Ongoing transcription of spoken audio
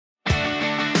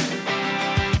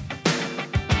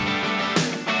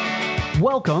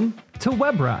Welcome to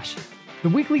WebRush, the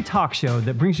weekly talk show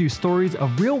that brings you stories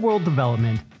of real-world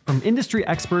development from industry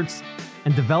experts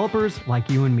and developers like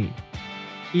you and me.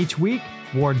 Each week,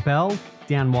 Ward Bell,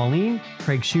 Dan Wallin,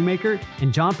 Craig Shoemaker,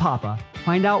 and John Papa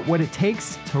find out what it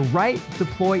takes to write,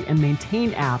 deploy, and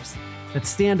maintain apps that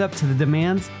stand up to the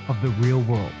demands of the real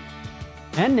world.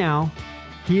 And now,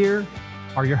 here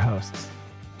are your hosts.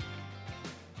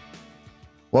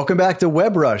 Welcome back to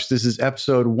WebRush. This is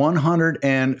episode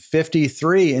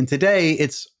 153, and today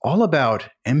it's all about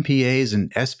MPAs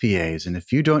and SPAs. And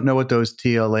if you don't know what those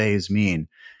TLAs mean,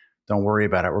 don't worry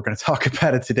about it. We're going to talk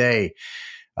about it today.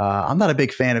 I'm not a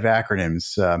big fan of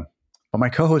acronyms, but my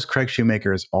co-host Craig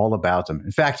Shoemaker is all about them.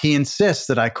 In fact, he insists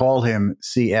that I call him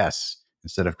CS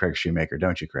instead of Craig Shoemaker,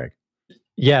 don't you, Craig?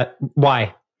 Yeah,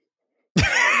 why?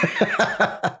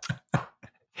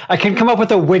 I can come up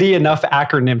with a witty enough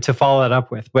acronym to follow that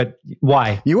up with, but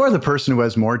why? You are the person who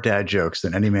has more dad jokes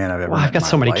than any man I've ever met. I've got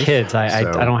so many kids. I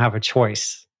don't have a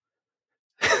choice.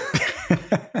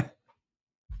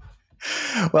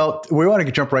 Well, we want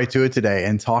to jump right to it today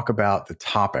and talk about the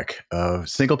topic of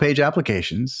single-page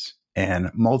applications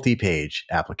and multi-page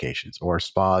applications, or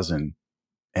SPAs and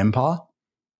MPA.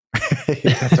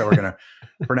 That's how we're going to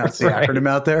pronounce the acronym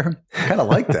out there. I kind of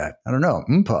like that. I don't know.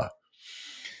 MPA.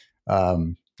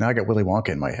 Now I got Willy Wonka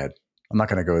in my head. I'm not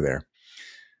going to go there.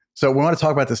 So we want to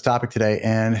talk about this topic today.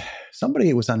 And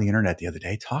somebody was on the internet the other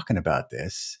day talking about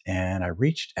this. And I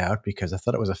reached out because I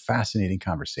thought it was a fascinating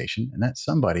conversation. And that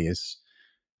somebody is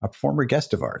a former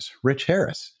guest of ours, Rich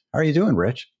Harris. How are you doing,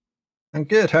 Rich? I'm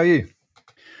good. How are you?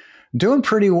 Doing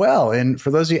pretty well. And for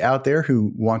those of you out there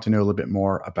who want to know a little bit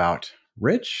more about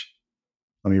Rich,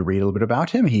 let me read a little bit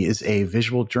about him. He is a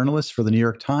visual journalist for the New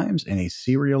York Times and a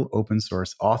serial open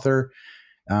source author.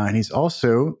 And he's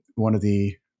also one of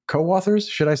the co-authors,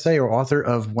 should I say, or author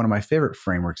of one of my favorite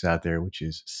frameworks out there, which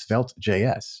is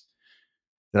Svelte.js.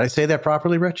 Did I say that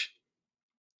properly, Rich?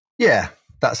 Yeah,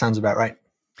 that sounds about right.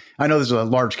 I know there's a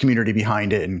large community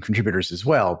behind it and contributors as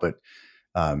well, but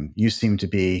you seem to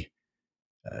be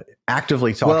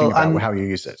actively talking about how you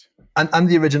use it. I'm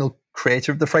the original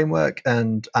creator of the framework,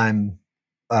 and I'm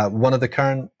one of the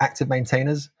current active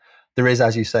maintainers. There is,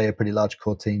 as you say, a pretty large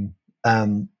core team.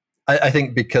 I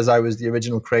think because I was the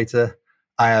original creator,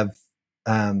 I have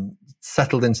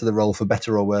settled into the role, for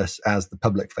better or worse, as the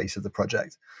public face of the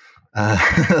project.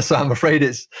 So I'm afraid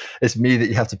it's me that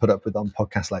you have to put up with on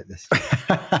podcasts like this.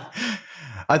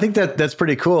 I think that's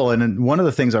pretty cool. And one of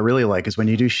the things I really like is when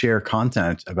you do share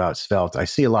content about Svelte, I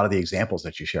see a lot of the examples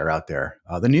that you share out there.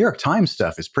 The New York Times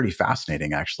stuff is pretty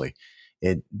fascinating, actually.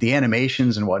 The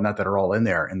animations and whatnot that are all in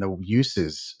there and the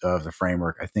uses of the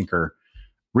framework, I think, are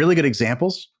really good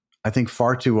examples. I think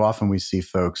far too often we see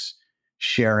folks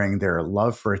sharing their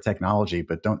love for a technology,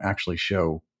 but don't actually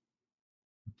show,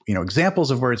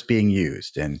 examples of where it's being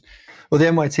used. And well, the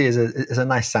NYT is a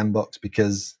nice sandbox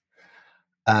because,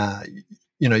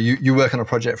 you work on a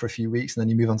project for a few weeks and then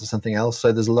you move on to something else.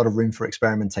 So there's a lot of room for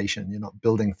experimentation. You're not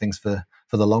building things for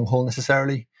the long haul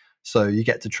necessarily. So you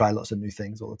get to try lots of new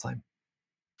things all the time.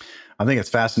 I think it's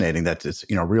fascinating that it's,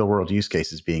 real world use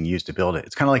cases being used to build it.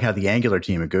 It's kind of like how the Angular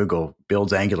team at Google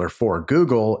builds Angular for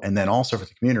Google and then also for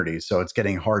the community. So it's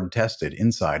getting hard and tested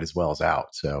inside as well as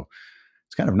out. So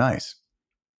it's kind of nice.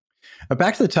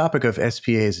 Back to the topic of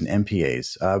SPAs and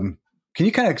MPAs. Can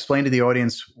you kind of explain to the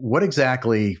audience what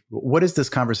is this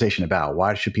conversation about?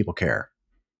 Why should people care?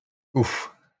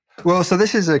 Oof. Well, so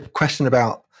this is a question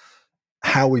about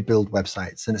how we build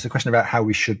websites, and it's a question about how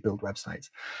we should build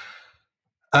websites.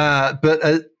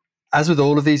 But as with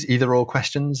all of these either-or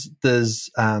questions, there's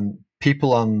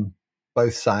people on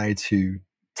both sides who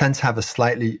tend to have a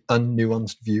slightly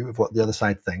unnuanced view of what the other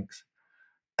side thinks.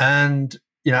 And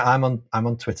I'm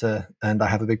on Twitter, and I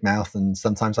have a big mouth, and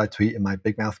sometimes I tweet, and my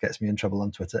big mouth gets me in trouble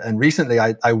on Twitter. And recently,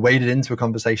 I waded into a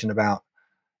conversation about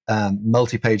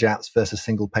multi-page apps versus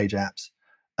single-page apps,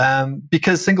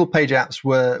 because single-page apps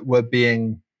were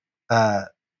being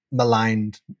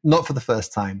maligned, not for the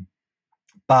first time,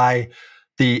 by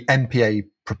the MPA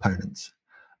proponents.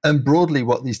 And broadly,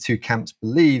 what these two camps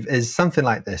believe is something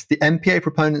like this. The MPA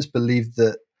proponents believe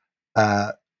that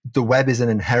the web is an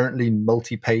inherently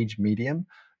multi-page medium,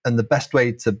 and the best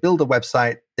way to build a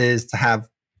website is to have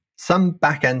some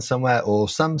backend somewhere or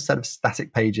some set of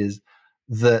static pages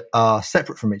that are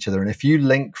separate from each other. And if you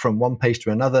link from one page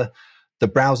to another, the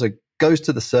browser goes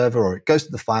to the server or it goes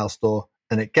to the file store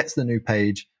and it gets the new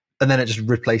page, and then it just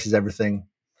replaces everything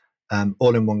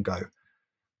all in one go.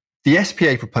 The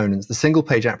SPA proponents, the single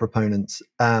page app proponents,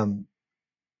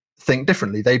 think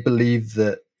differently. They believe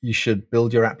that you should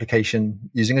build your application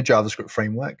using a JavaScript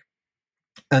framework,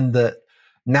 and that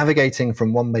navigating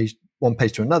from one one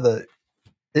page to another,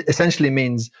 it essentially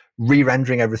means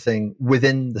re-rendering everything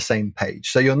within the same page.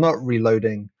 So you're not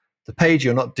reloading the page,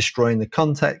 you're not destroying the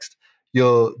context,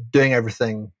 you're doing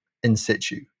everything in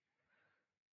situ.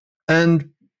 And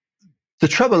the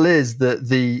trouble is that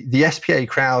the SPA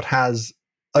crowd has,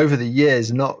 over the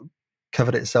years, not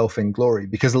covered itself in glory,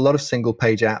 because a lot of single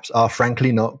page apps are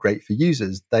frankly not great for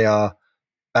users. They are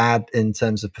bad in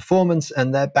terms of performance,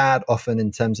 and they're bad often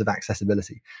in terms of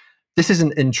accessibility. This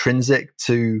isn't intrinsic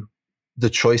to the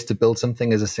choice to build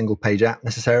something as a single page app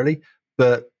necessarily,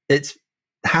 but it's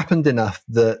happened enough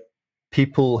that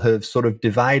people have sort of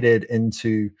divided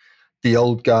into the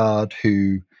old guard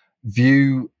who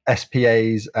view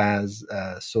SPAs as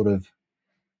sort of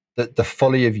the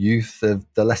folly of youth of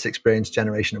the less experienced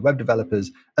generation of web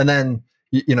developers, and then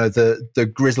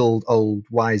the grizzled old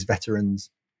wise veterans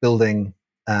building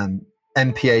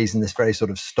MPAs in this very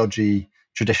sort of stodgy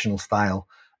traditional style.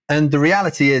 And the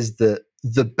reality is that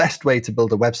the best way to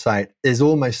build a website is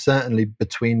almost certainly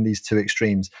between these two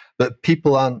extremes, but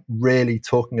people aren't really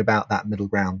talking about that middle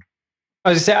ground. I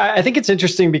was going to say, I think it's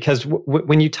interesting because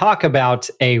when you talk about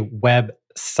a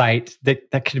website,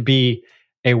 that could be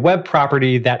a web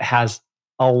property that has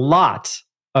a lot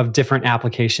of different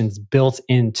applications built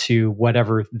into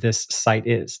whatever this site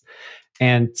is.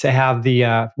 And to have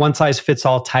the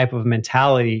one-size-fits-all type of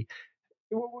mentality,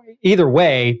 either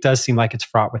way, does seem like it's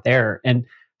fraught with error. And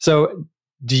so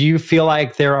do you feel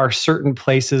like there are certain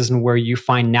places where you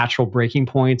find natural breaking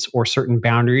points or certain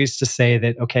boundaries to say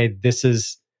that, okay, this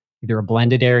is either a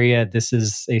blended area, this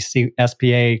is a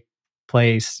SPA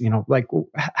place, like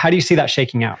how do you see that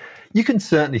shaking out? You can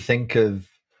certainly think of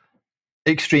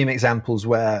extreme examples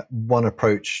where one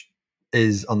approach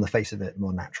is on the face of it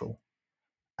more natural.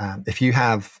 If you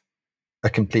have a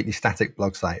completely static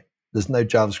blog site, there's no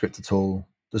JavaScript at all,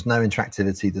 there's no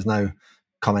interactivity, there's no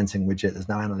commenting widget, there's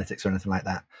no analytics or anything like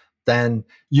that, then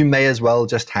you may as well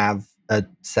just have a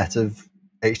set of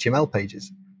HTML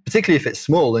pages, particularly if it's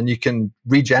small and you can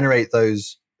regenerate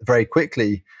those very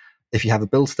quickly if you have a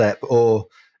build step, or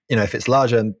if it's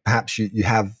larger, perhaps you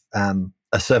have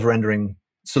a server rendering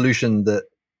solution that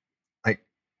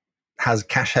has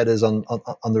cache headers on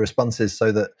the responses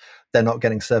so that they're not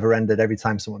getting server rendered every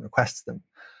time someone requests them.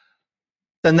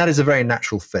 Then that is a very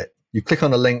natural fit. You click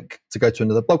on a link to go to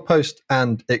another blog post,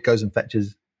 and it goes and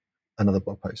fetches another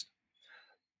blog post.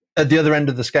 At the other end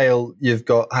of the scale, you've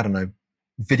got,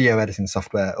 video editing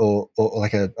software or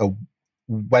like a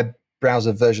web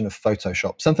browser version of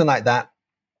Photoshop, something like that.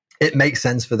 It makes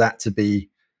sense for that to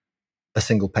be a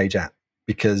single page app,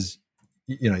 because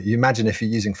you imagine if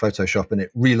you're using Photoshop and it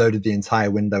reloaded the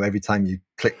entire window every time you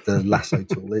click the lasso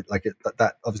tool.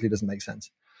 That obviously doesn't make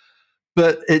sense.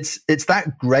 But it's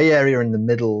that gray area in the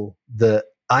middle that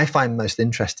I find most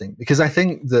interesting, because I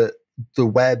think that the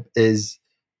web is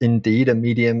indeed a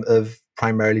medium of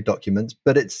primarily documents,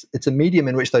 but it's a medium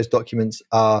in which those documents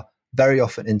are very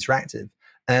often interactive.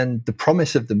 And the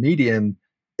promise of the medium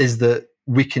is that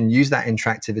we can use that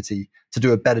interactivity to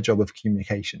do a better job of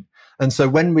communication. And so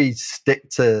when we stick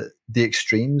to the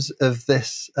extremes of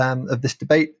this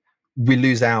debate, we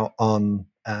lose out on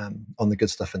the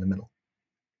good stuff in the middle.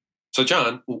 So,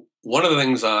 John, one of the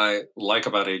things I like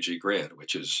about AG Grid,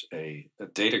 which is a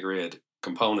data grid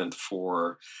component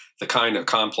for the kind of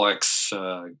complex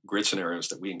grid scenarios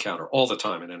that we encounter all the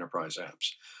time in enterprise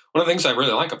apps. One of the things I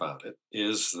really like about it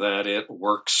is that it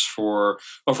works for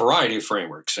a variety of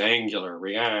frameworks, Angular,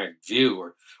 React, Vue,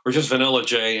 or just vanilla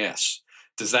JS.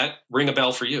 Does that ring a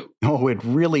bell for you? Oh, it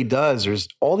really does. There's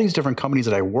all these different companies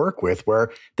that I work with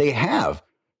where they have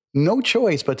no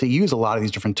choice but to use a lot of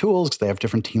these different tools because they have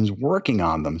different teams working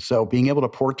on them. So being able to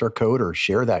port their code or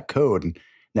share that code and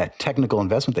that technical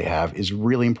investment they have is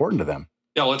really important to them.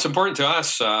 Yeah, well, it's important to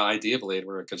us, ideally,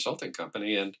 we're a consulting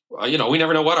company, and, we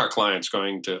never know what our client's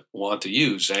going to want to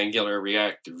use, Angular,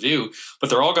 React, or Vue, but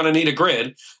they're all going to need a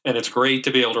grid, and it's great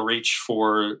to be able to reach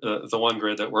for the one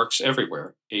grid that works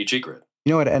everywhere, AG Grid.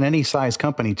 At any size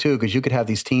company, too, because you could have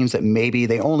these teams that maybe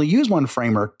they only use one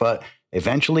framework, but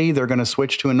eventually they're going to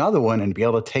switch to another one, and be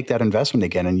able to take that investment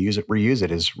again and reuse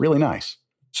it is really nice.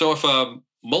 So if a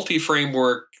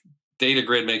multi-framework data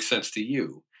grid makes sense to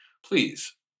you,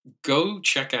 please go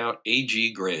check out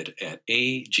AG Grid at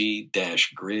ag-grid.com.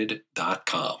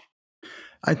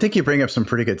 I think you bring up some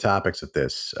pretty good topics with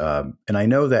this. And I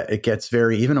know that it gets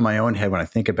even in my own head when I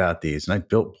think about these, and I've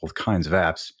built both kinds of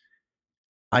apps,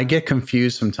 I get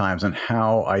confused sometimes on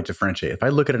how I differentiate. If I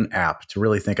look at an app to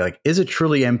really think is it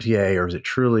truly MPA or is it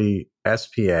truly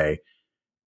SPA?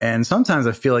 And sometimes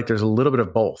I feel like there's a little bit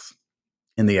of both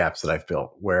in the apps that I've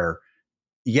built, where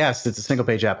yes, it's a single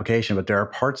page application, but there are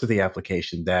parts of the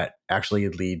application that actually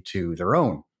lead to their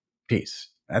own piece.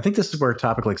 I think this is where a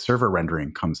topic like server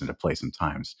rendering comes into play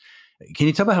sometimes. Can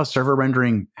you tell me how server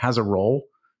rendering has a role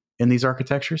in these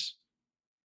architectures?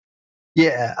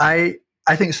 Yeah, I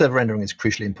think server rendering is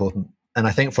crucially important. And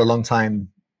I think for a long time,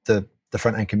 the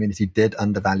front end community did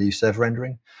undervalue server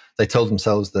rendering. They told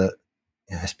themselves that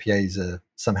SPAs are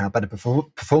somehow better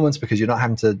performance because you're not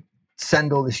having to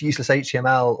send all this useless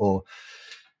HTML, or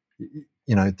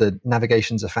the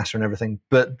navigations are faster and everything.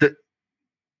 But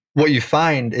what you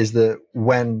find is that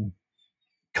when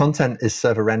content is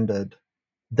server rendered,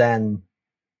 then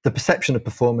the perception of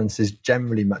performance is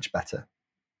generally much better.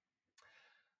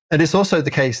 And it's also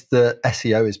the case that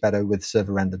SEO is better with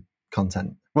server rendered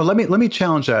content. Well, let me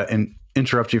challenge that and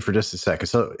interrupt you for just a second.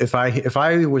 So if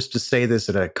I was to say this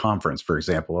at a conference, for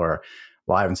example, or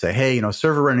live and say, hey,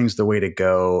 server rendering is the way to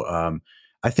go.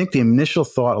 I think the initial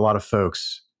thought a lot of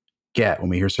folks get when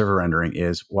we hear server rendering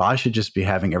is, well, I should just be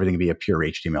having everything be a pure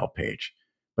HTML page.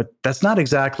 But that's not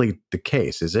exactly the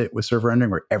case, is it, with server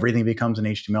rendering, where everything becomes an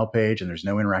HTML page and there's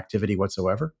no interactivity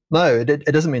whatsoever? No, it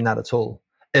doesn't mean that at all.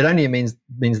 It only means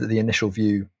that the initial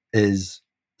view is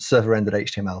server rendered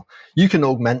HTML. You can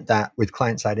augment that with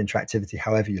client-side interactivity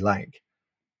however you like.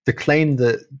 The claim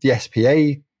that the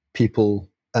SPA people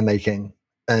are making,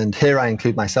 and here I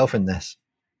include myself in this,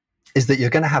 is that you're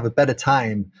going to have a better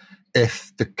time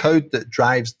if the code that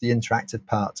drives the interactive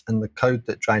parts and the code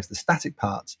that drives the static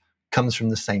parts comes from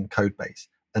the same code base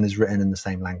and is written in the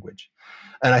same language.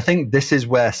 And I think this is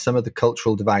where some of the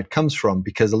cultural divide comes from,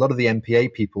 because a lot of the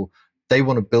MPA people, they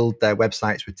want to build their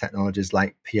websites with technologies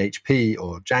like PHP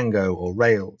or Django or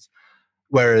Rails.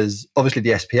 Whereas obviously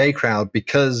the SPA crowd,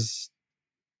 because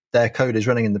their code is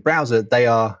running in the browser, they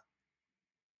are,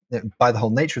 by the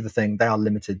whole nature of the thing, they are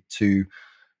limited to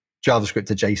JavaScript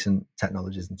adjacent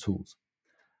technologies and tools.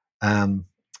 And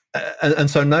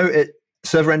so no,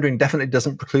 server rendering definitely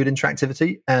doesn't preclude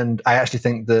interactivity. And I actually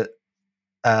think that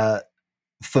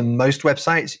for most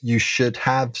websites, you should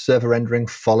have server rendering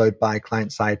followed by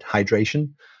client-side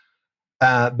hydration.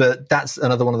 But that's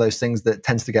another one of those things that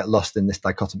tends to get lost in this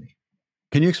dichotomy.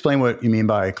 Can you explain what you mean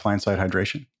by client-side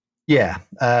hydration? Yeah.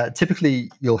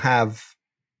 Typically, you'll have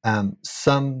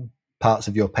some parts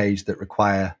of your page that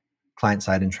require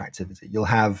client-side interactivity. You'll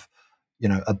have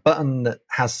a button that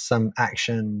has some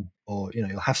action, or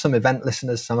you'll have some event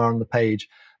listeners somewhere on the page.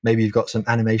 Maybe you've got some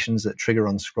animations that trigger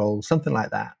on scroll, something like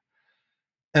that.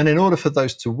 And in order for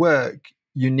those to work,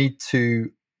 you need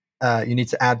to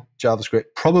add JavaScript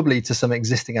probably to some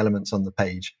existing elements on the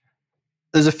page.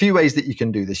 There's a few ways that you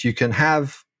can do this. You can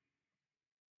have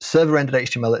server rendered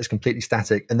HTML that is completely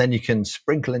static, and then you can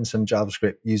sprinkle in some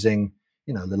JavaScript using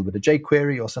a little bit of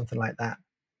jQuery or something like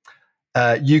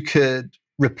that. You could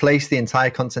replace the entire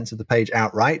contents of the page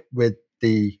outright with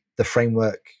the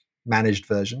framework managed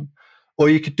version. Or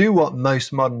you could do what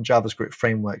most modern JavaScript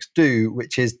frameworks do,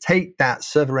 which is take that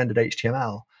server-rendered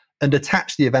HTML and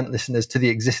attach the event listeners to the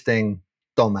existing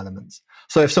DOM elements.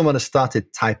 So if someone has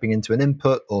started typing into an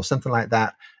input or something like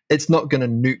that, it's not going to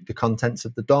nuke the contents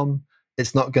of the DOM.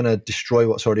 It's not going to destroy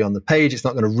what's already on the page. It's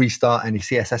not going to restart any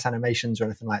CSS animations or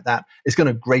anything like that. It's going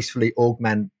to gracefully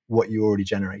augment what you already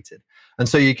generated. And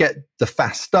so you get the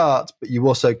fast start, but you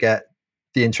also get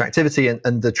the interactivity,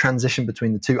 and the transition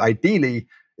between the two ideally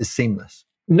is seamless.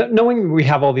 Knowing we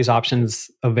have all these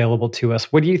options available to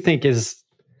us, what do you think is,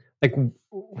 like,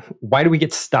 why do we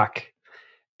get stuck?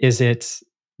 Is it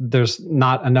there's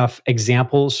not enough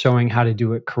examples showing how to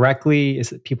do it correctly?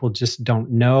 Is it people just don't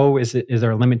know? Is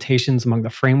there limitations among the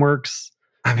frameworks?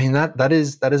 I mean, that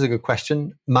is a good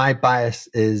question. My bias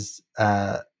is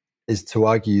to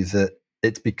argue that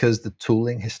it's because the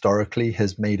tooling historically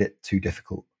has made it too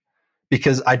difficult.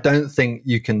 Because I don't think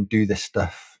you can do this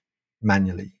stuff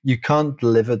manually. You can't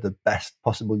deliver the best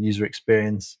possible user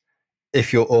experience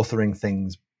if you're authoring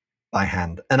things by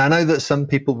hand. And I know that some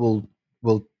people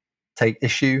will take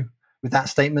issue with that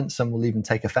statement. Some will even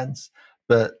take offense.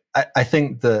 But I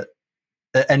think that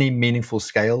at any meaningful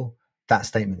scale, that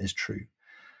statement is true.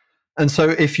 And so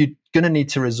if you're going to need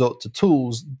to resort to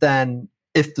tools, then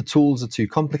if the tools are too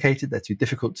complicated, they're too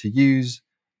difficult to use,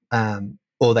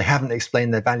 or they haven't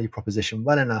explained their value proposition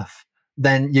well enough,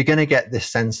 then you're going to get this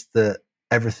sense that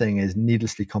everything is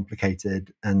needlessly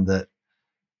complicated and that,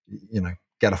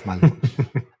 get off my lawn.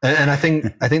 And I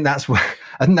think that's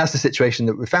the situation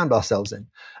that we found ourselves in.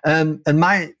 And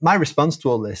my response to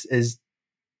all this is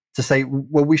to say,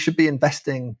 well, we should be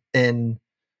investing in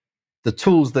the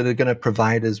tools that are going to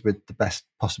provide us with the best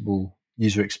possible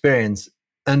user experience.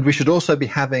 And we should also be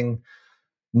having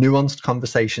nuanced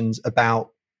conversations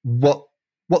about what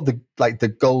what the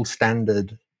gold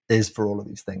standard is for all of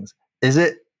these things. Is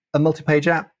it a multi-page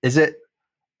app? Is it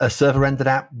a server-rendered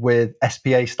app with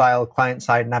SPA-style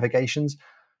client-side navigations?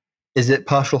 Is it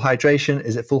partial hydration?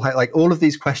 Is it full hydration? Like all of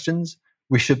these questions,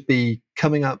 we should be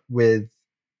coming up with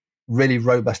really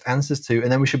robust answers to,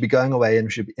 and then we should be going away and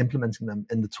we should be implementing them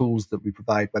in the tools that we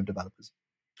provide web developers.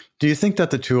 Do you think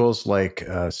that the tools like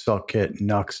SvelteKit,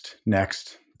 Nuxt,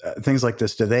 Next, things like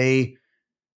this, do they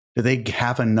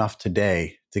have enough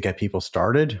today to get people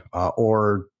started,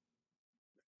 or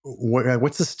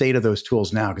what's the state of those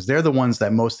tools now? Because they're the ones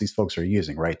that most of these folks are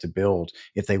using, right, to build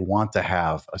if they want to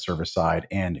have a server-side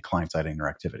and client-side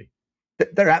interactivity.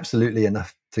 They're absolutely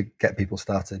enough to get people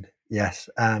started. Yes.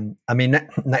 I mean,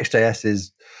 Next.js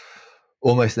is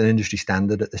almost an industry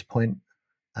standard at this point.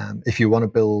 If you want to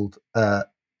build a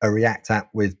React app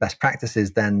with best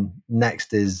practices, then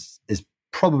Next is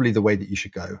probably the way that you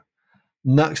should go.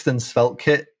 Nuxt and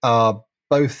SvelteKit are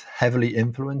both heavily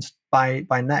influenced by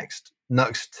Next.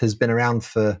 Nuxt has been around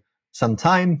for some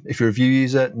time. If you're a Vue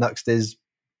user, Nuxt is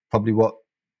probably what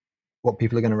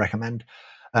people are going to recommend.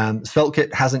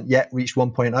 SvelteKit hasn't yet reached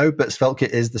 1.0, but SvelteKit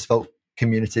is the Svelte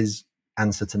community's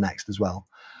answer to Next as well.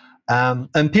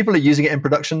 And people are using it in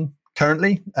production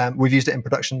currently. We've used it in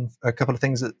production for a couple of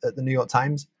things at the New York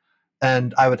Times.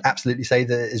 And I would absolutely say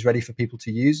that it is ready for people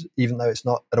to use, even though it's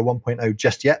not at a 1.0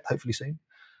 just yet, hopefully soon.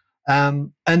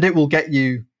 And it will get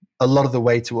you a lot of the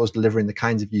way towards delivering the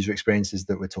kinds of user experiences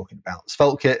that we're talking about.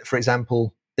 SvelteKit, for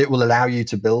example, it will allow you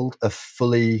to build a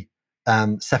fully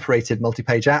separated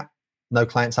multi-page app, no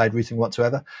client-side routing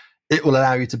whatsoever. It will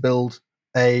allow you to build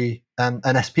an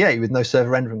SPA with no server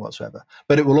rendering whatsoever.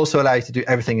 But it will also allow you to do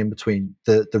everything in between.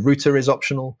 The router is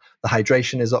optional, the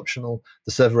hydration is optional,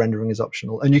 the server rendering is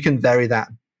optional, and you can vary that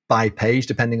by page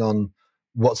depending on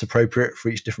what's appropriate for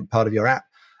each different part of your app.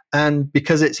 And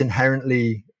because it's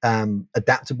inherently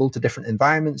adaptable to different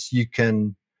environments, you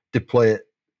can deploy it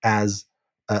as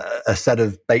a set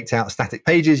of baked out static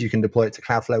pages. You can deploy it to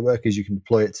Cloudflare workers. You can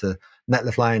deploy it to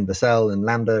Netlify and Vercel and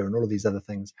Lambda and all of these other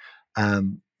things.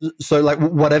 So like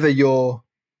whatever your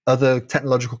other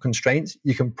technological constraints,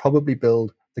 you can probably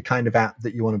build the kind of app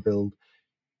that you want to build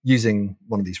using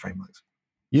one of these frameworks.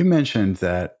 You mentioned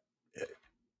that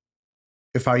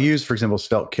if I use, for example,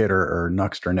 SvelteKit or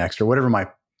Nuxt or Next or whatever my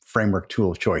framework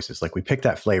tool of choice is, like we pick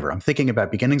that flavor. I'm thinking about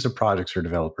beginnings of projects or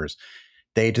developers.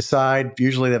 They decide,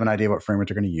 usually they have an idea what framework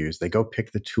they're going to use. They go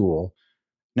pick the tool.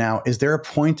 Now, is there a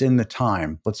point in the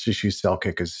time, let's just use SvelteKit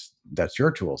because that's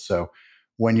your tool. So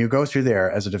when you go through there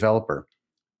as a developer,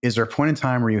 is there a point in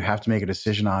time where you have to make a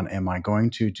decision on, am I going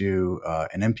to do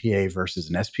an MPA versus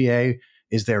an SPA?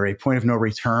 Is there a point of no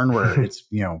return where it's,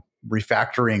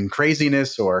 refactoring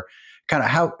craziness, or kind of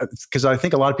how, because I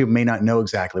think a lot of people may not know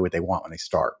exactly what they want when they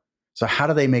start. So how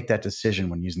do they make that decision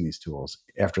when using these tools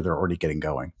after they're already getting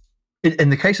going? In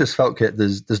the case of SvelteKit,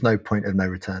 there's no point of no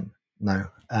return. No.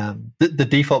 The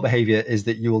default behavior is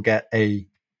that you will get a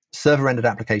server-rendered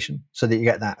application so that you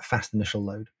get that fast initial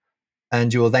load.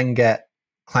 And you will then get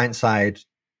client-side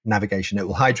navigation. It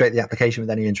will hydrate the application with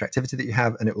any interactivity that you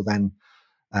have, and it will then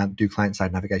do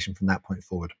client-side navigation from that point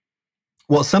forward.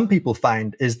 What some people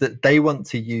find is that they want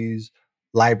to use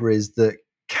libraries that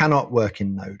cannot work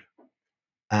in Node.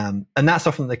 And that's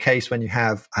often the case when you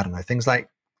have, things like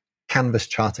Canvas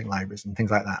charting libraries and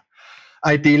things like that.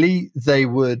 Ideally, they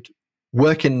would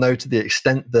work in Node to the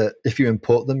extent that if you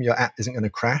import them, your app isn't going to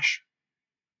crash.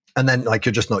 And then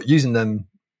you're just not using them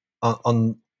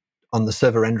on the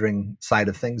server rendering side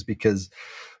of things because,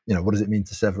 what does it mean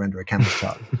to server render a Canvas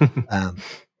chart?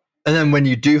 And then when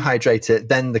you do hydrate it,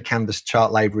 then the Canvas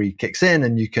chart library kicks in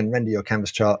and you can render your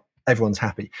Canvas chart. Everyone's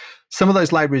happy. Some of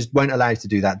those libraries won't allow you to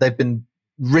do that. They've been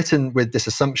written with this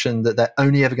assumption that they're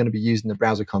only ever going to be used in the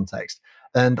browser context.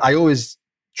 And I always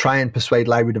try and persuade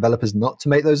library developers not to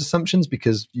make those assumptions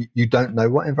because you don't know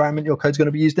what environment your code's going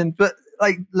to be used in. But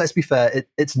let's be fair,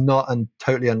 it's not a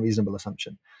totally unreasonable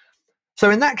assumption.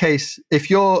 So in that case, if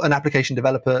you're an application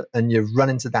developer and you run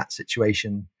into that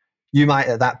situation, you might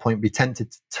at that point be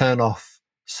tempted to turn off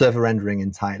server rendering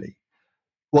entirely.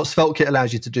 What SvelteKit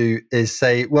allows you to do is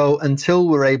say, well, until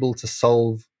we're able to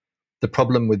solve the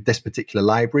problem with this particular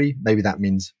library, maybe that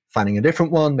means finding a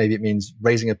different one, maybe it means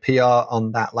raising a PR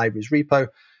on that library's repo,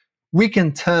 we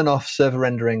can turn off server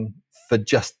rendering for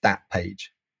just that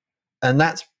page. And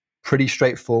that's pretty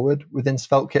straightforward within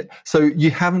SvelteKit. So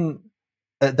you haven't,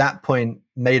 at that point,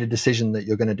 made a decision that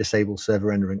you're going to disable server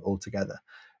rendering altogether.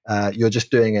 You're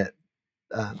just doing it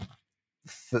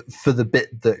for the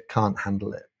bit that can't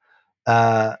handle it.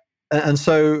 And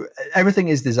so everything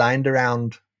is designed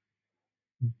around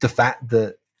the fact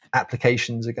that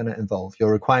applications are going to evolve,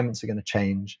 your requirements are going to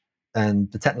change,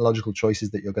 and the technological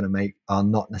choices that you're going to make are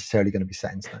not necessarily going to be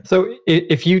set in stone. So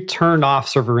if you turn off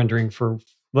server rendering for,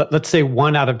 let's say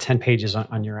 1 out of 10 pages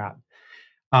on your app,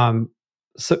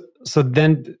 so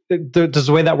then does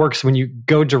the way that works, when you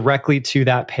go directly to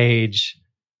that page,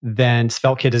 then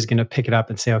SvelteKit is going to pick it up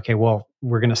and say, okay, well,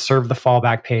 we're going to serve the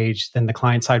fallback page. Then the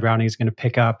client-side routing is going to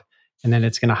pick up, and then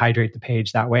it's going to hydrate the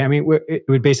page that way. I mean, it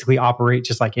would basically operate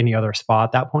just like any other spa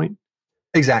at that point.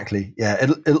 Exactly. Yeah,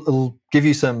 it'll give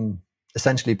you some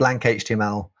essentially blank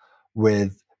HTML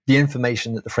with the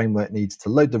information that the framework needs to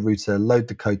load the router, load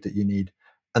the code that you need,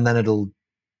 and then it'll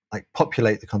like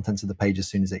populate the contents of the page as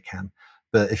soon as it can.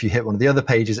 But if you hit one of the other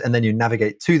pages and then you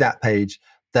navigate to that page,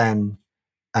 then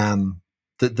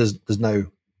there's no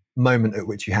moment at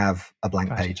which you have a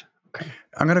blank page. Okay.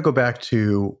 I'm going to go back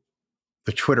to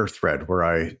the Twitter thread where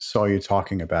I saw you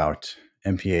talking about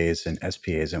MPAs and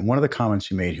SPAs. And one of the comments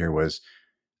you made here was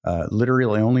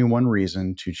literally only one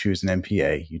reason to choose an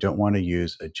MPA. You don't want to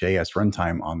use a JS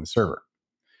runtime on the server.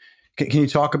 Can you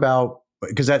talk about,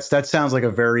 because that sounds like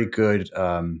a very good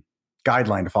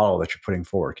guideline to follow that you're putting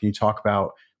forward. Can you talk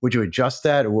about, would you adjust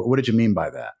that? Or what did you mean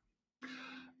by that?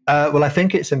 Well, I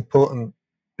think it's important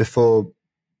before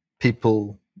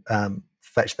people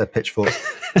fetch their pitchforks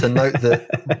to note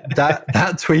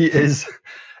that tweet is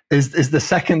the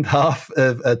second half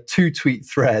of a 2-tweet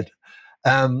thread.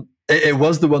 It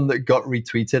was the one that got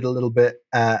retweeted a little bit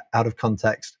out of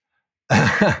context.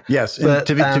 Yes, but,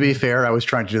 to be fair, I was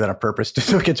trying to do that on purpose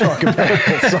so we could talk about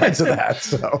both sides of that.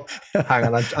 So hang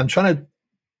on, I'm trying to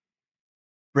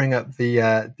bring up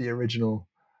the original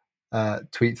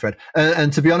tweet thread.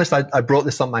 And to be honest, I brought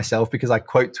this on myself because I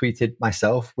quote tweeted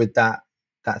myself with that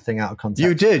thing out of context.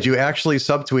 You did. You actually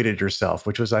subtweeted yourself,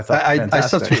 which was, I thought,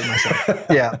 fantastic. I subtweeted myself.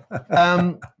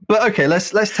 Yeah. But okay,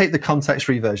 let's take the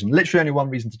context-free version. Literally only one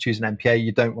reason to choose an MPA.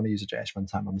 You don't want to use a JS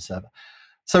runtime on the server.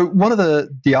 So one of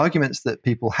the arguments that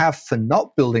people have for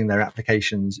not building their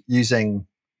applications using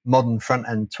modern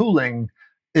front-end tooling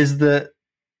is that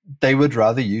they would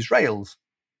rather use Rails,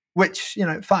 which,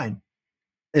 fine.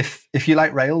 If you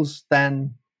like Rails,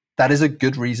 then that is a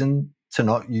good reason to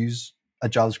not use a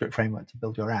JavaScript framework to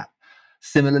build your app.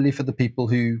 Similarly, for the people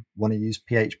who want to use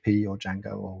PHP or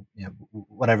Django or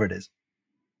whatever it is.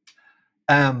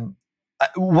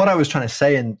 What I was trying to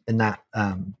say in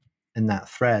that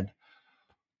thread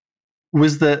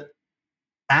was that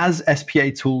as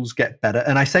SPA tools get better,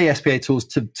 and I say SPA tools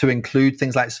to include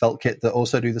things like SvelteKit that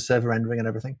also do the server rendering and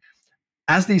everything.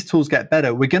 As these tools get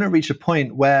better, we're going to reach a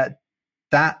point where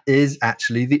that is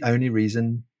actually the only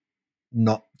reason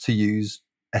not to use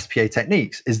SPA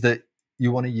techniques, is that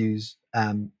you want to use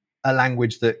a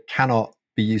language that cannot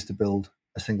be used to build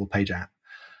a single page app.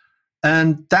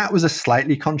 And that was a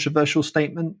slightly controversial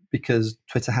statement because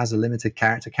Twitter has a limited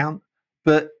character count,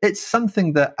 but it's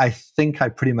something that I think I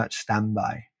pretty much stand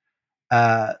by.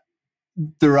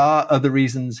 There are other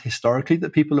reasons historically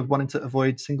that people have wanted to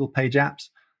avoid single page apps,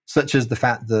 such as the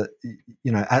fact that,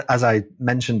 as I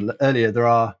mentioned earlier, there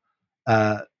are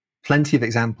plenty of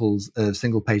examples of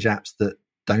single page apps that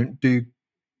don't do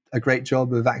a great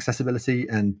job of accessibility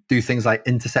and do things like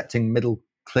intercepting middle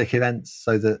click events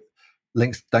so that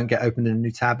links don't get opened in a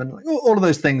new tab, and all of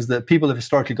those things that people have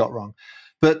historically got wrong.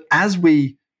 But as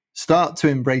we start to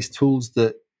embrace tools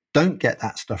that don't get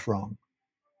that stuff wrong,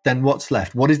 then what's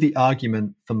left? What is the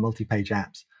argument for multi-page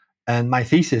apps? And my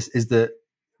thesis is that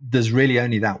there's really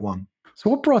only that one. So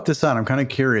what brought this on? I'm kind of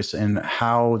curious in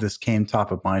how this came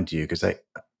top of mind to you, because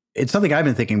it's something I've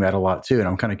been thinking about a lot too, and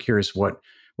I'm kind of curious what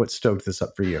stoked this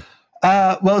up for you.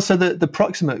 Well, so the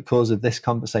proximate cause of this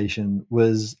conversation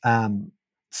was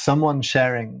someone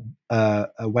sharing a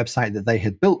website that they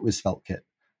had built with SvelteKit.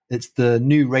 It's the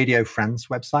new Radio France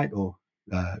website, or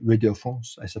Radio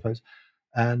France, I suppose,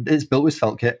 and it's built with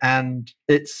SvelteKit, and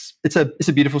it's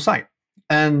a beautiful site.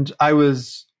 And I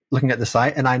was looking at the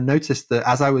site, and I noticed that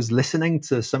as I was listening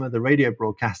to some of the radio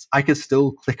broadcasts, I could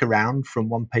still click around from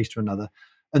one page to another,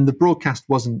 and the broadcast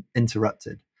wasn't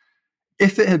interrupted.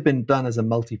 If it had been done as a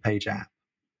multi-page app,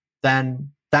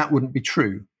 then that wouldn't be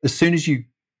true. As soon as you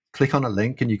click on a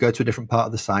link and you go to a different part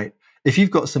of the site, if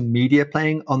you've got some media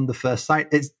playing on the first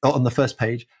on the first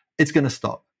page, it's going to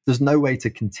stop. There's no way to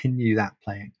continue that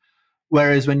playing.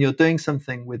 Whereas when you're doing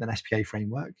something with an SPA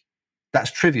framework,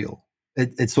 that's trivial.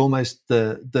 It's almost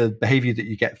the behavior that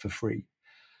you get for free.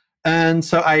 And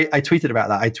so I tweeted about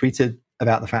that. I tweeted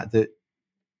about the fact that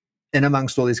in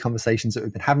amongst all these conversations that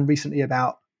we've been having recently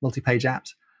about multi-page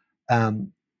apps,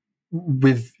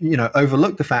 we've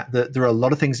overlooked the fact that there are a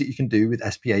lot of things that you can do with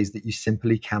SPAs that you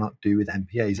simply cannot do with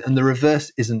MPAs. And the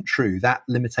reverse isn't true. That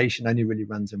limitation only really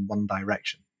runs in one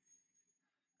direction.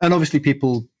 And obviously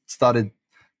people started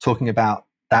talking about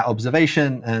that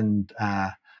observation, and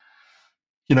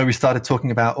we started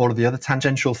talking about all of the other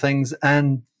tangential things.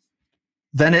 And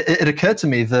then it occurred to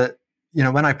me that,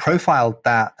 when I profiled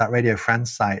that Radio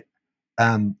France site,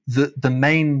 the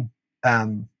main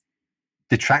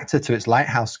detractor to its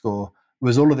Lighthouse score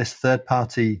was all of this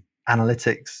third-party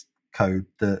analytics code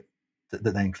that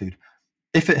they include.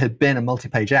 If it had been a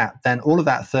multi-page app, then all of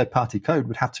that third-party code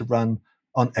would have to run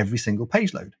on every single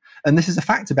page load. And this is a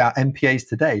fact about MPAs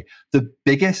today. The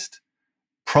biggest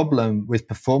problem with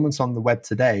performance on the web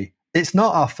today, it's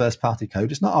not our first-party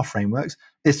code, it's not our frameworks,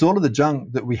 it's all of the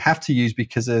junk that we have to use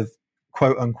because of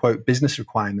quote-unquote business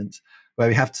requirements, where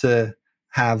we have to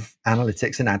have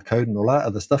analytics and ad code and all that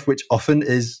other stuff, which often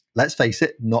is, let's face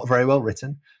it, not very well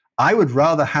written. I would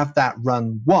rather have that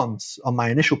run once on my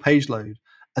initial page load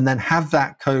and then have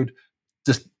that code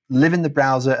just live in the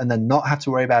browser and then not have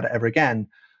to worry about it ever again,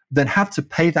 than have to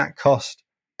pay that cost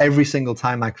every single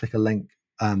time I click a link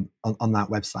on that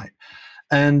website.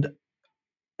 And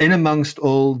in amongst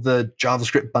all the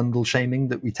JavaScript bundle shaming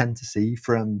that we tend to see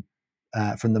from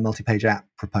the multi-page app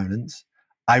proponents,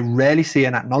 I rarely see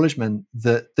an acknowledgement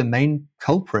that the main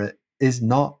culprit is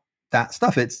not that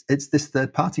stuff. It's this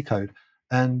third-party code.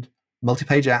 And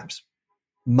multi-page apps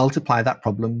multiply that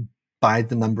problem by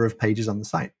the number of pages on the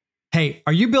site. Hey,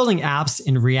 are you building apps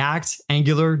in React,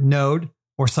 Angular, Node,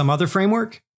 or some other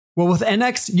framework? Well, with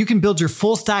NX, you can build your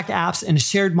full stack apps in a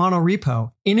shared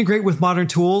monorepo, integrate with modern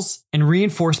tools, and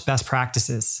reinforce best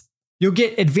practices. You'll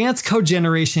get advanced code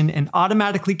generation and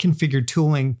automatically configured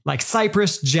tooling like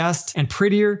Cypress, Jest, and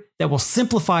Prettier that will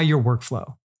simplify your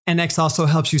workflow. NX also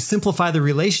helps you simplify the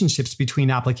relationships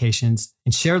between applications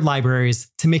and shared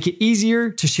libraries to make it easier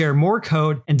to share more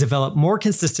code and develop more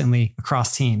consistently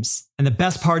across teams. And the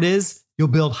best part is, you'll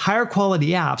build higher quality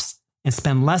apps and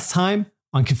spend less time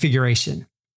on configuration.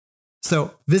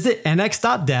 So visit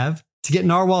nx.dev to get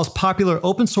Narwhal's popular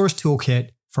open source toolkit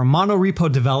for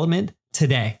monorepo development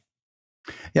today.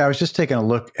 Yeah, I was just taking a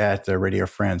look at the Radio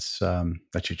France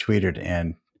that you tweeted,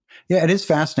 and yeah, it is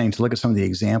fascinating to look at some of the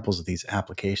examples of these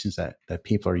applications that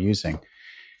people are using.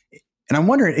 And I'm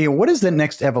wondering, what is the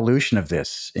next evolution of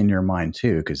this in your mind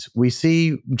too? Because we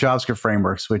see JavaScript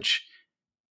frameworks, which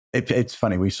it's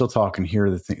funny, we still talk and hear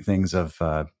the things of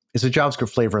it's a JavaScript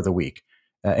flavor of the week.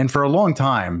 And for a long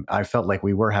time, I felt like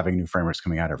we were having new frameworks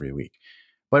coming out every week.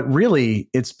 But really,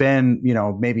 it's been,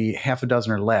 maybe half a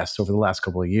dozen or less over the last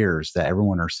couple of years that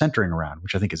everyone are centering around,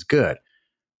 which I think is good.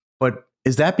 But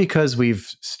is that because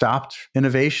we've stopped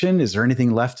innovation? Is there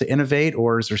anything left to innovate?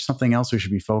 Or is there something else we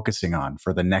should be focusing on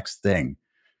for the next thing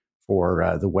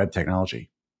for the web technology?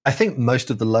 I think most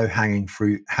of the low-hanging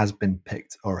fruit has been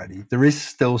picked already. There is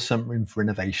still some room for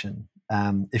innovation.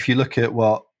 If you look at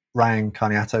what Ryan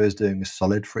Carniato is doing with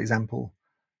Solid, for example,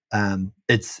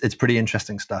 it's pretty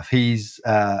interesting stuff. He's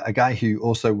a guy who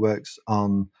also works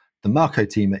on the Marco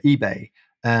team at eBay,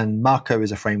 and Marco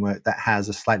is a framework that has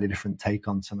a slightly different take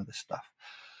on some of this stuff.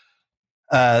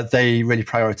 They really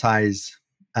prioritize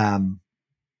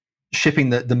shipping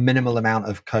the minimal amount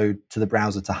of code to the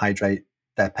browser to hydrate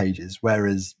their pages,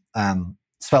 whereas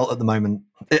Svelte at the moment,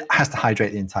 it has to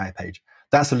hydrate the entire page.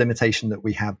 That's a limitation that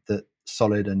we have that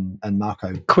Solid and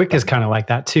Marco. Quick is kind of like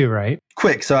that too, right?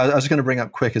 Quick. So I was going to bring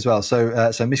up Quick as well. So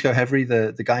Misko Hevry,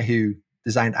 the guy who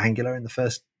designed Angular in the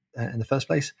first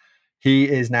place, he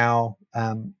is now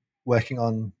working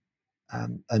on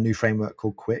a new framework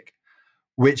called Quick,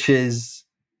 which is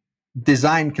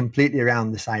designed completely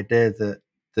around this idea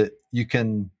that you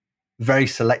can very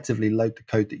selectively load the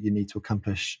code that you need to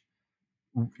accomplish,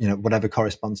 whatever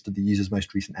corresponds to the user's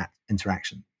most recent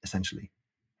interaction, essentially.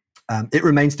 It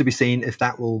remains to be seen if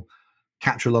that will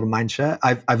capture a lot of mindshare.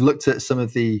 I've looked at some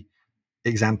of the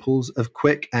examples of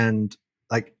Quick, and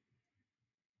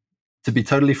to be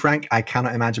totally frank, I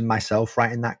cannot imagine myself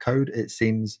writing that code. It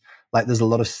seems like there's a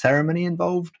lot of ceremony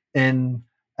involved in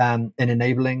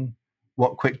enabling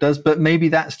what Quick does, but maybe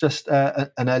that's just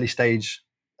an early stage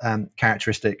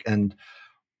characteristic. And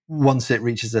once it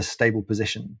reaches a stable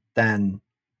position, then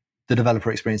the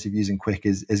developer experience of using Quick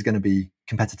is going to be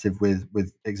competitive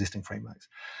with existing frameworks.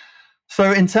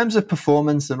 So in terms of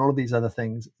performance and all of these other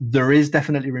things, there is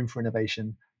definitely room for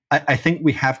innovation. I think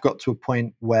we have got to a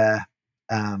point where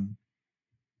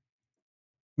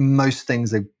most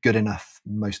things are good enough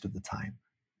most of the time.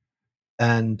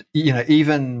 And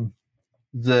even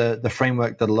the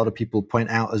framework that a lot of people point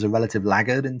out as a relative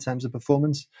laggard in terms of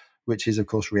performance, which is of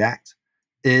course React,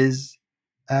 is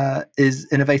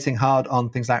innovating hard on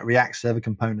things like React server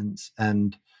components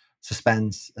and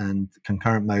suspense and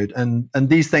concurrent mode. And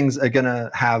these things are going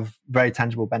to have very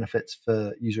tangible benefits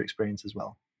for user experience as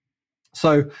well.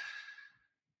 So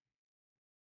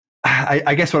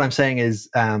I guess what I'm saying is,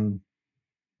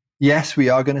 yes, we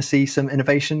are going to see some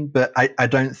innovation, but I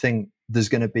don't think there's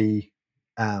going to be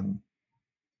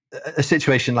a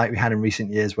situation like we had in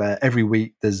recent years where every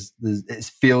week it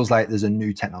feels like there's a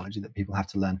new technology that people have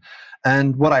to learn.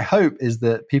 And what I hope is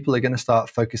that people are going to start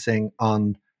focusing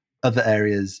on other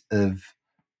areas of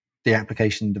the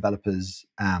application developers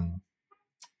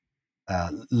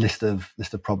list of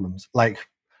problems, like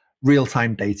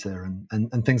real-time data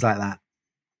and things like that.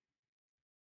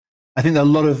 I think that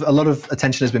a lot of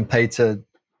attention has been paid to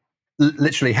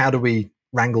literally how do we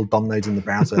wrangle DOM nodes in the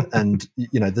browser, and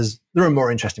there are more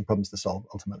interesting problems to solve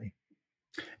ultimately.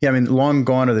 Yeah, I mean, long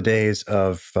gone are the days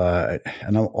of,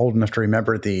 and I'm old enough to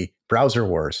remember the browser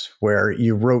wars, where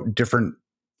you wrote different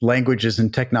languages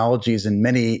and technologies and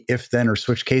many if, then, or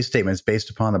switch case statements based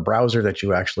upon the browser that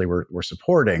you actually were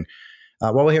supporting.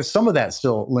 While we have some of that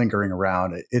still lingering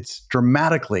around, it's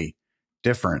dramatically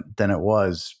different than it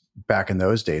was back in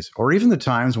those days, or even the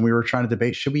times when we were trying to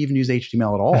debate, should we even use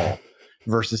HTML at all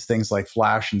versus things like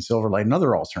Flash and Silverlight and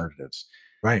other alternatives.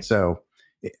 Right. So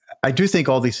I do think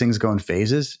all these things go in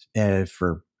phases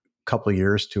for a couple of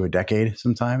years to a decade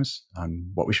sometimes on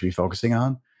what we should be focusing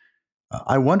on.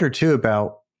 I wonder too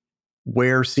about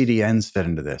where CDNs fit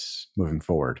into this moving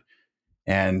forward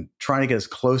and trying to get as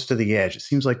close to the edge. It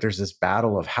seems like there's this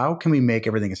battle of how can we make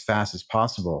everything as fast as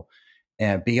possible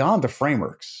and beyond the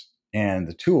frameworks and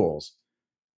the tools,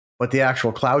 but the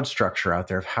actual cloud structure out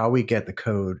there of how we get the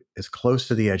code as close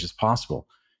to the edge as possible.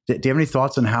 Do you have any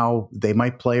thoughts on how they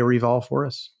might play or evolve for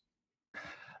us?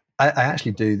 I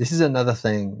actually do. This is another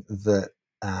thing that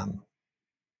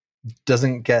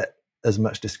doesn't get as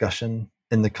much discussion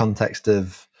in the context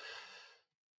of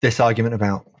this argument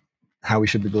about how we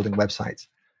should be building websites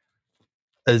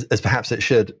as perhaps it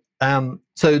should.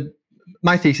 So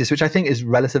my thesis, which I think is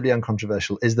relatively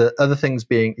uncontroversial, is that other things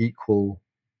being equal,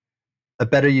 a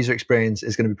better user experience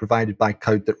is going to be provided by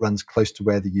code that runs close to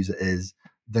where the user is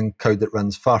than code that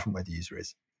runs far from where the user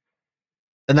is.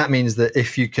 And that means that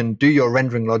if you can do your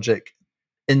rendering logic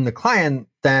in the client,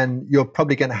 then you're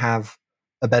probably going to have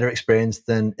a better experience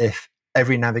than if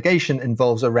every navigation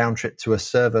involves a round trip to a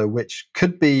server, which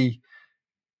could be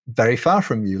very far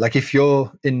from you. Like if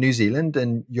you're in New Zealand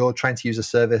and you're trying to use a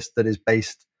service that is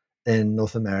based in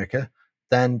North America,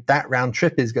 then that round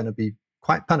trip is going to be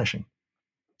quite punishing.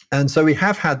 And so we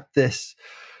have had this,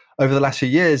 over the last few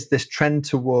years, this trend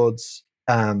towards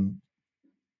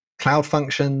cloud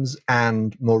functions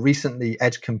and more recently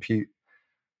edge compute,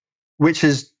 which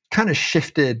has kind of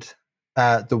shifted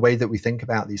the way that we think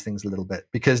about these things a little bit.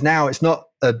 Because now it's not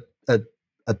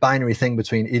a binary thing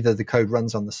between either the code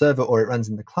runs on the server or it runs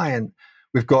in the client.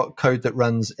 We've got code that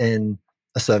runs in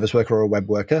a service worker or a web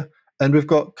worker, and we've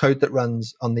got code that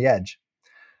runs on the edge.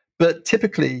 But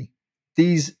typically,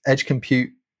 these edge compute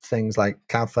things like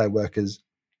Cloudflare workers,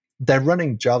 they're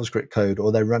running JavaScript code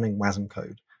or they're running WASM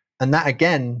code. And that,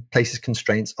 again, places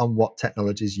constraints on what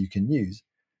technologies you can use.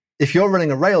 If you're running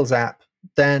a Rails app,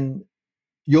 then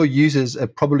your users are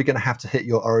probably going to have to hit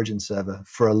your origin server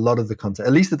for a lot of the content,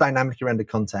 at least the dynamically rendered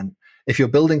content. If you're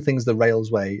building things the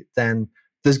Rails way, then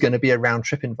there's going to be a round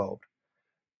trip involved.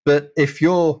 But if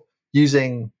you're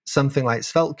using something like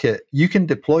SvelteKit, you can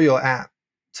deploy your app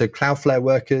to Cloudflare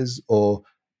workers or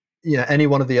any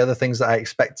one of the other things that I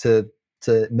expect to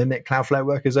mimic Cloudflare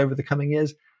workers over the coming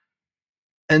years.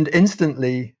 And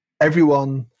instantly,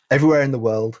 everyone, everywhere in the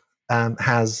world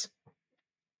has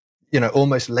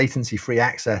almost latency-free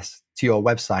access to your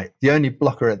website. The only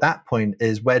blocker at that point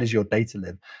is where does your data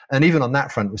live? And even on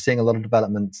that front, we're seeing a lot of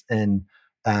developments in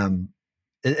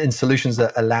solutions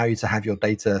that allow you to have your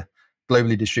data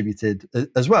globally distributed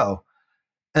as well.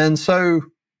 And so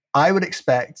I would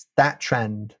expect that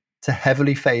trend to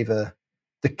heavily favor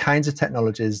the kinds of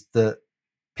technologies that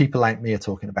people like me are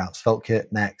talking about,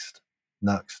 SvelteKit, Next,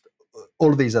 Nuxt,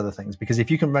 all of these other things. Because if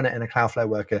you can run it in a Cloudflare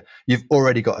worker, you've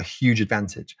already got a huge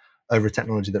advantage over a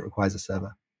technology that requires a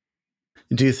server.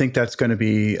 Do you think that's going to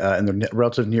be in the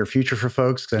relative near future for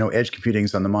folks? Because I know edge computing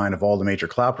is on the mind of all the major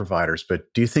cloud providers,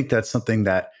 but do you think that's something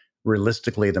that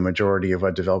realistically the majority of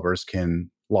web developers can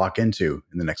lock into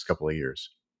in the next couple of years?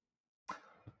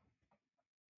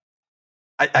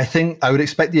 I think I would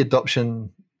expect the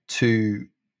adoption to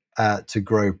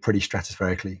grow pretty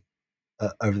stratospherically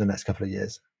over the next couple of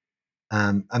years.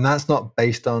 And that's not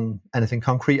based on anything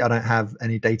concrete. I don't have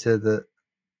any data that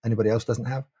anybody else doesn't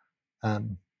have.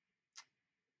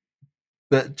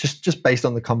 But just based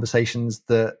on the conversations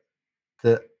that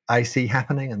I see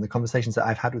happening and the conversations that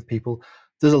I've had with people,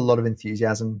 there's a lot of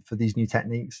enthusiasm for these new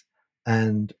techniques.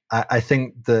 And I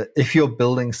think that if you're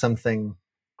building something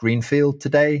greenfield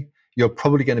today, you're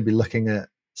probably going to be looking at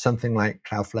something like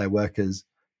Cloudflare Workers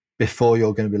before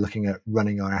you're going to be looking at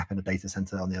running your app in a data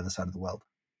center on the other side of the world.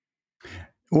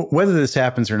 Whether this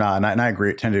happens or not, and I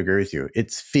tend to agree with you,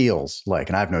 it feels like,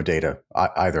 and I have no data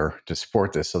either to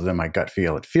support this, so then my gut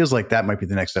feel, it feels like that might be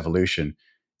the next evolution.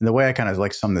 And the way I kind of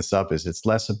like sum this up is it's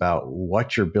less about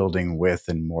what you're building with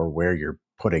and more where you're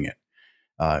putting it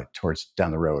towards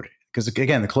down the road. Because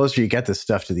again, the closer you get this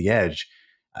stuff to the edge,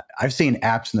 I've seen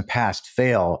apps in the past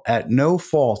fail at no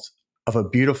fault of a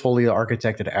beautifully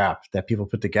architected app that people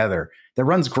put together that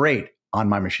runs great on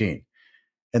my machine.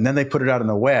 And then they put it out on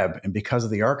the web. And because of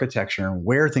the architecture and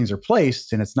where things are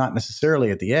placed, and it's not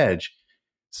necessarily at the edge,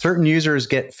 certain users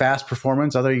get fast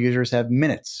performance. Other users have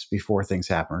minutes before things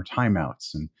happen or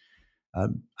timeouts. And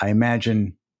I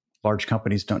imagine large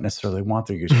companies don't necessarily want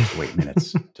their users to wait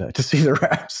minutes to see their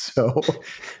apps. So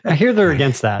I hear they're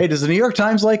against that. Hey, does the New York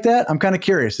Times like that? I'm kind of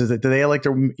curious. Do they like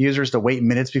their users to wait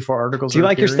minutes before articles? Do you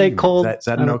like your steak cold? Is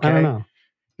that an okay? I don't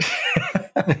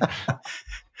know.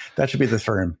 That should be the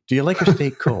term. Do you like your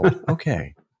steak cold?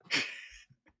 Okay.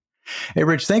 Hey,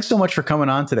 Rich, thanks so much for coming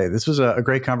on today. This was a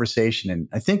great conversation. And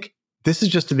I think this is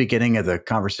just the beginning of the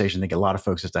conversation I think a lot of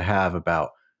folks have to have about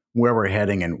where we're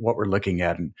heading and what we're looking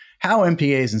at and how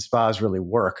MPAs and spas really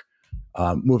work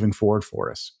moving forward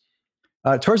for us.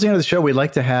 Towards the end of the show, we'd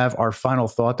like to have our final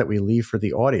thought that we leave for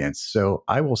the audience. So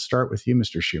I will start with you,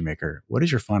 Mr. Shoemaker. What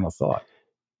is your final thought?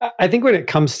 I think when it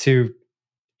comes to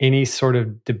any sort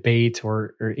of debate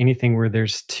or anything where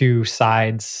there's two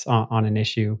sides on an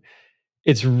issue,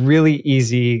 it's really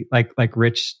easy, like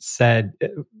Rich said,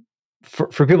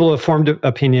 for people to have formed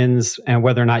opinions and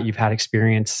whether or not you've had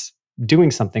experience doing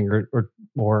something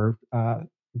or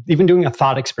even doing a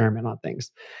thought experiment on things.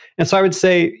 And so I would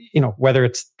say, whether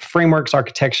it's frameworks,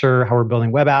 architecture, how we're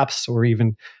building web apps, or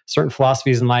even certain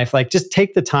philosophies in life, like just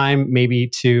take the time maybe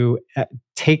to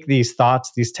take these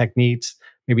thoughts, these techniques,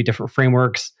 maybe different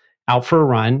frameworks out for a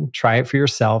run, try it for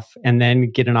yourself, and then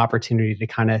get an opportunity to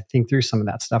kind of think through some of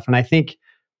that stuff. And I think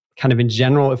kind of in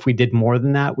general, if we did more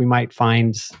than that, we might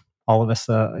find all of us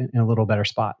in a little better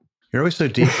spot. You're always so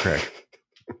deep, Craig.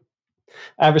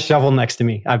 I have a shovel next to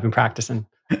me. I've been practicing.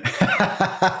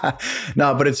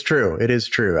 No, but it's true. It is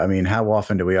true. I mean, how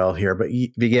often do we all hear, but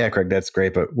yeah, Craig, that's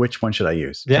great. But which one should I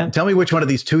use? Yeah. Tell me which one of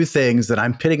these two things that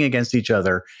I'm pitting against each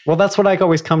other. Well, that's what I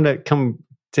always come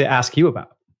to ask you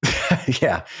about.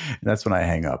 Yeah, that's when I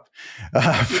hang up.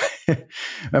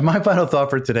 My final thought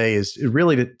for today is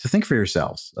really to think for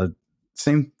yourselves.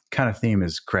 Same kind of theme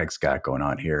as Craig's got going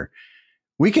on here.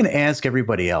 We can ask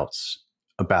everybody else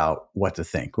about what to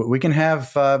think. We can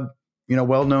have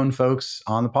well-known folks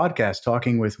on the podcast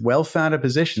talking with well-founded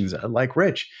positions like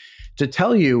Rich to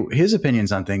tell you his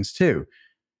opinions on things too.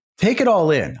 Take it all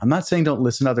in. I'm not saying don't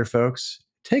listen to other folks.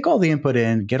 Take all the input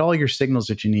in, get all your signals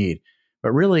that you need,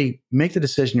 but really make the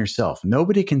decision yourself.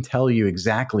 Nobody can tell you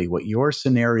exactly what your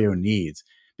scenario needs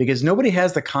because nobody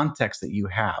has the context that you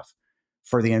have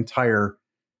for the entire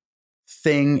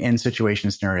thing and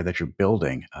situation scenario that you're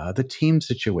building. The team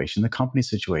situation, the company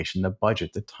situation, the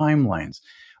budget, the timelines,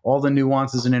 all the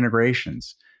nuances and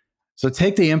integrations. So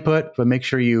take the input, but make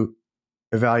sure you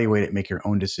evaluate it, make your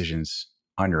own decisions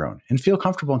on your own, and feel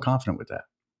comfortable and confident with that.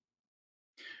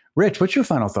 Rich, what's your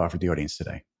final thought for the audience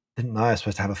today? Didn't know I was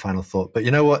supposed to have a final thought, but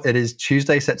you know what? It is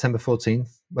Tuesday, September 14th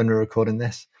when we're recording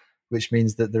this, which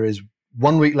means that there is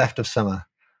 1 week left of summer.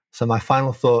 So my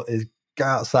final thought is go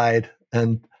outside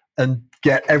and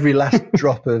get every last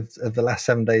drop of the last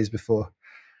 7 days before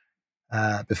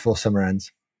summer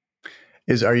ends.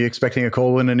 Are you expecting a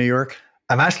cold one in New York?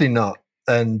 I'm actually not.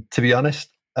 And to be honest,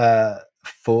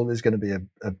 fall is going to be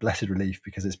a blessed relief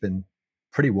because it's been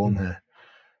pretty warm here.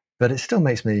 But it still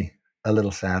makes me a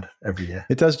little sad every year.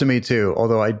 It does to me too,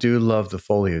 although I do love the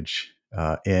foliage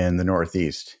in the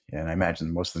Northeast. And I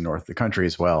imagine most of the country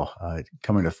as well,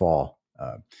 coming to fall.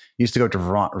 Used to go to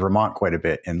Vermont quite a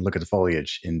bit and look at the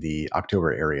foliage in the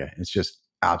October area. It's just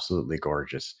absolutely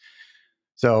gorgeous.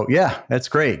 So yeah, that's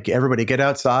great. Everybody get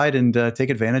outside and take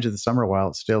advantage of the summer while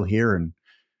it's still here. And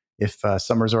if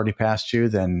summer's already past you,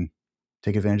 then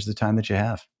take advantage of the time that you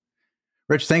have.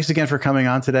 Rich, thanks again for coming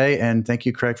on today. And thank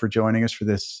you, Craig, for joining us for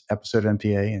this episode of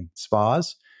MPA and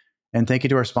Spas. And thank you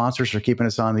to our sponsors for keeping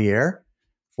us on the air,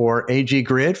 for AG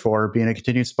Grid for being a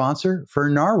continued sponsor, for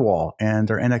Narwhal and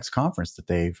their NX conference that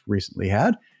they've recently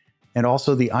had, and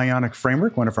also the Ionic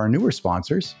Framework, one of our newer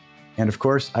sponsors, and of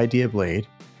course, Idea Blade,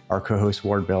 our co-host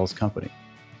Ward Bell's company.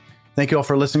 Thank you all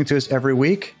for listening to us every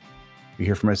week. You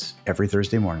hear from us every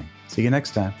Thursday morning. See you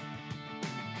next time.